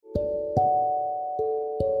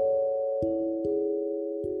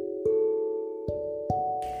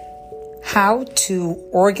How to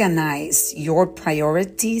organize your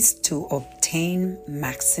priorities to obtain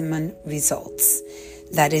maximum results.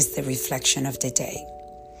 That is the reflection of the day.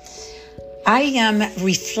 I am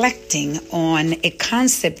reflecting on a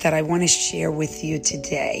concept that I want to share with you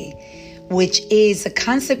today, which is a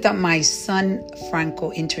concept that my son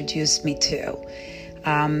Franco introduced me to.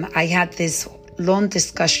 I had this long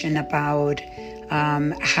discussion about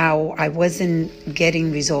how I wasn't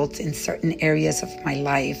getting results in certain areas of my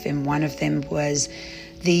life. And one of them was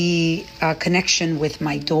the connection with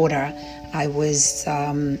my daughter. I was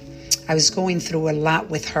going through a lot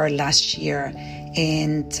with her last year,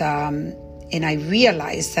 and I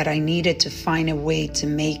realized that I needed to find a way to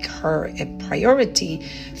make her a priority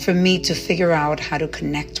for me to figure out how to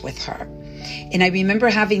connect with her. And I remember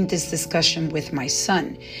having this discussion with my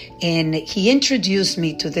son, and he introduced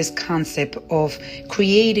me to this concept of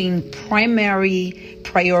creating primary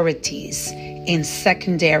priorities and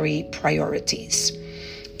secondary priorities.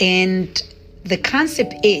 And the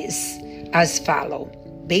concept is as follows.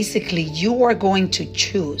 Basically, you are going to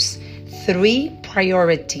choose 3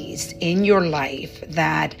 priorities in your life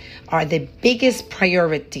that are the biggest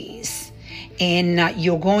priorities, and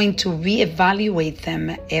you're going to reevaluate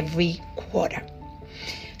them every quarter.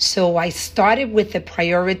 So I started with the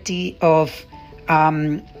priority of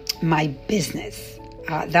my business.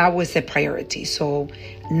 That was a priority. So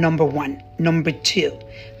number 1. Number 2,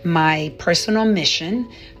 my personal mission,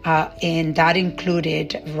 and that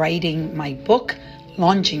included writing my book,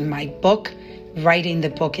 launching my book, writing the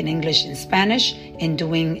book in English and Spanish, and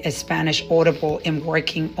doing a Spanish Audible, and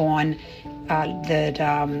working on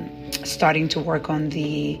starting to work on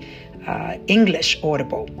the English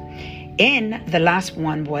Audible. And the last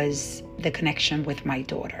one was the connection with my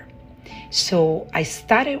daughter. So I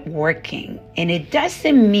started working, and it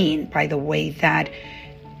doesn't mean, by the way, that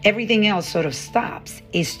everything else sort of stops.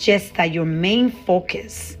 It's just that your main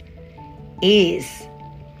focus is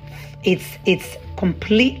it's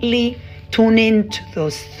completely tuned into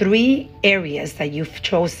those 3 areas that you've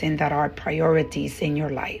chosen that are priorities in your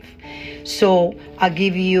life. So I'll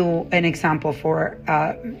give you an example.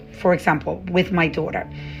 For example, with my daughter,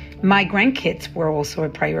 my grandkids were also a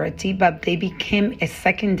priority, but they became a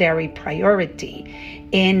secondary priority.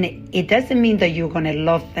 And it doesn't mean that you're going to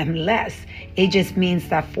love them less. It just means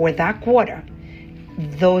that for that quarter,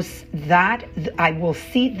 I will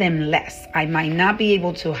see them less. I might not be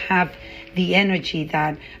able to have the energy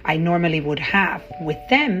that I normally would have with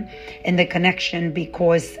them and the connection,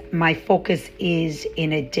 because my focus is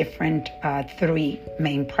in a different 3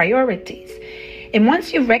 main priorities. And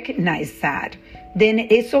once you recognize that, then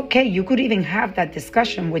it's okay. You could even have that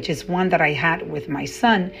discussion, which is one that I had with my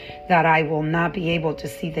son, that I will not be able to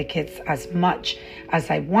see the kids as much as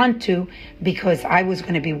I want to, because I was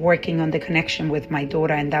going to be working on the connection with my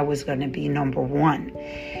daughter, and that was going to be number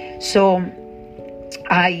 1. So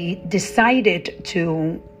I decided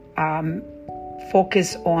to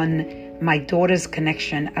focus on my daughter's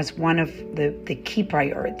connection as one of the key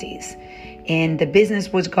priorities. And the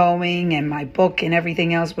business was going, and my book and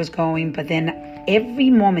everything else was going. But then every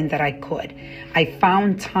moment that I could, I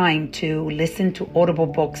found time to listen to Audible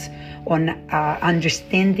books on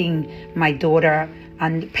understanding my daughter,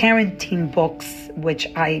 and parenting books, which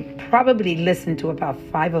I probably listened to about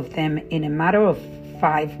 5 of them in a matter of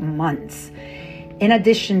 5 months. In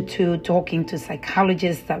addition to talking to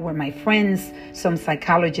psychologists that were my friends, some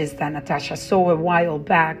psychologists that Natasha saw a while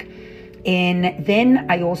back. And then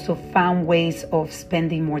I also found ways of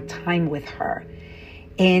spending more time with her.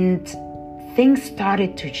 And things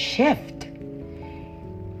started to shift.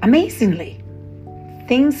 Amazingly,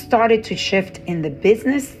 things started to shift in the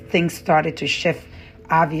business. Things started to shift.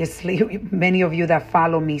 Obviously, many of you that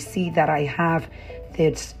follow me see that I have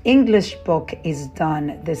this English book is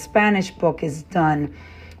done. The Spanish book is done.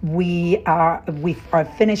 We are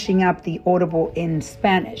finishing up the Audible in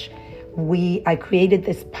Spanish. I created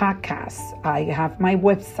this podcast. I have my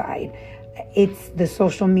website. The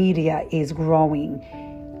social media is growing.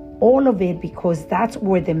 All of it because that's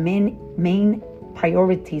where the main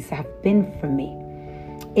priorities have been for me.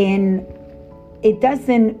 And it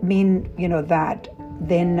doesn't mean, that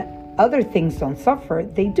then other things don't suffer.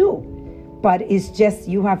 They do. But it's just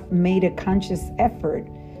you have made a conscious effort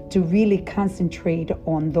to really concentrate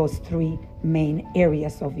on those 3 main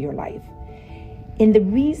areas of your life. And the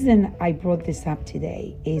reason I brought this up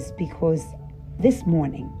today is because this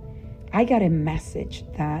morning I got a message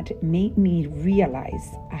that made me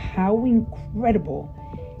realize how incredible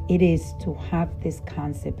it is to have this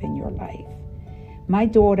concept in your life. My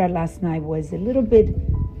daughter last night was a little bit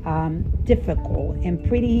difficult and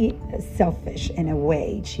pretty selfish in a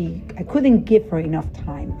way. I couldn't give her enough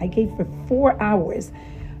time. I gave her 4 hours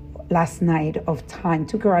last night of time,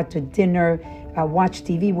 took her out to dinner, watched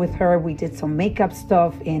TV with her. We did some makeup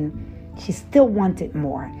stuff, and she still wanted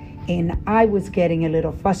more. And I was getting a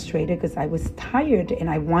little frustrated because I was tired and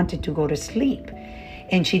I wanted to go to sleep.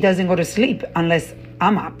 And she doesn't go to sleep unless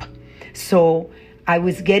I'm up. So I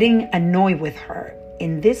was getting annoyed with her.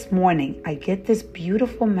 And this morning, I get this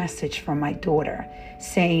beautiful message from my daughter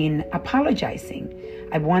apologizing.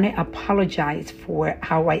 I want to apologize for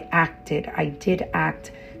how I acted. I did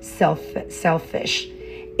act selfish.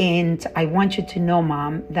 And I want you to know,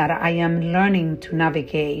 Mom, that I am learning to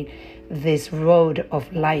navigate this road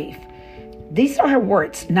of life. These are her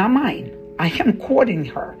words, not mine. I am quoting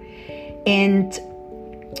her. And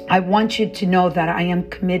I want you to know that I am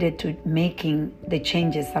committed to making the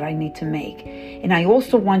changes that I need to make. And I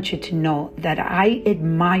also want you to know that I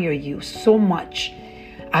admire you so much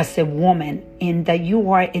as a woman, and that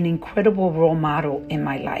you are an incredible role model in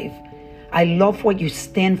my life. I love what you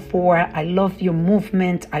stand for. I love your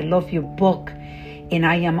movement. I love your book. And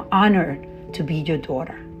I am honored to be your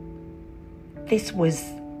daughter. This was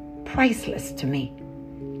priceless to me.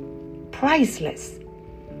 Priceless.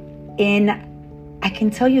 And I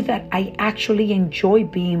can tell you that I actually enjoy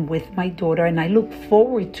being with my daughter, and I look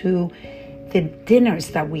forward to the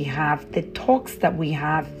dinners that we have, the talks that we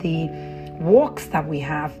have, the walks that we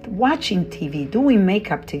have, watching TV, doing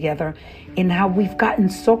makeup together, and how we've gotten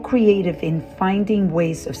so creative in finding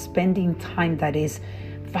ways of spending time that is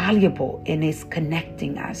valuable and is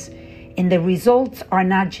connecting us. And the results are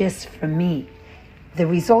not just for me. The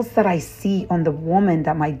results that I see on the woman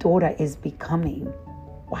that my daughter is becoming,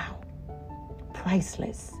 wow,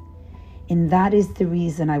 priceless. And that is the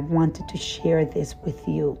reason I wanted to share this with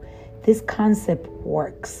you. This concept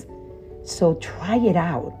works. So try it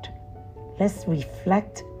out. Let's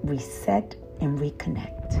reflect, reset, and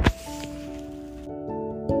reconnect.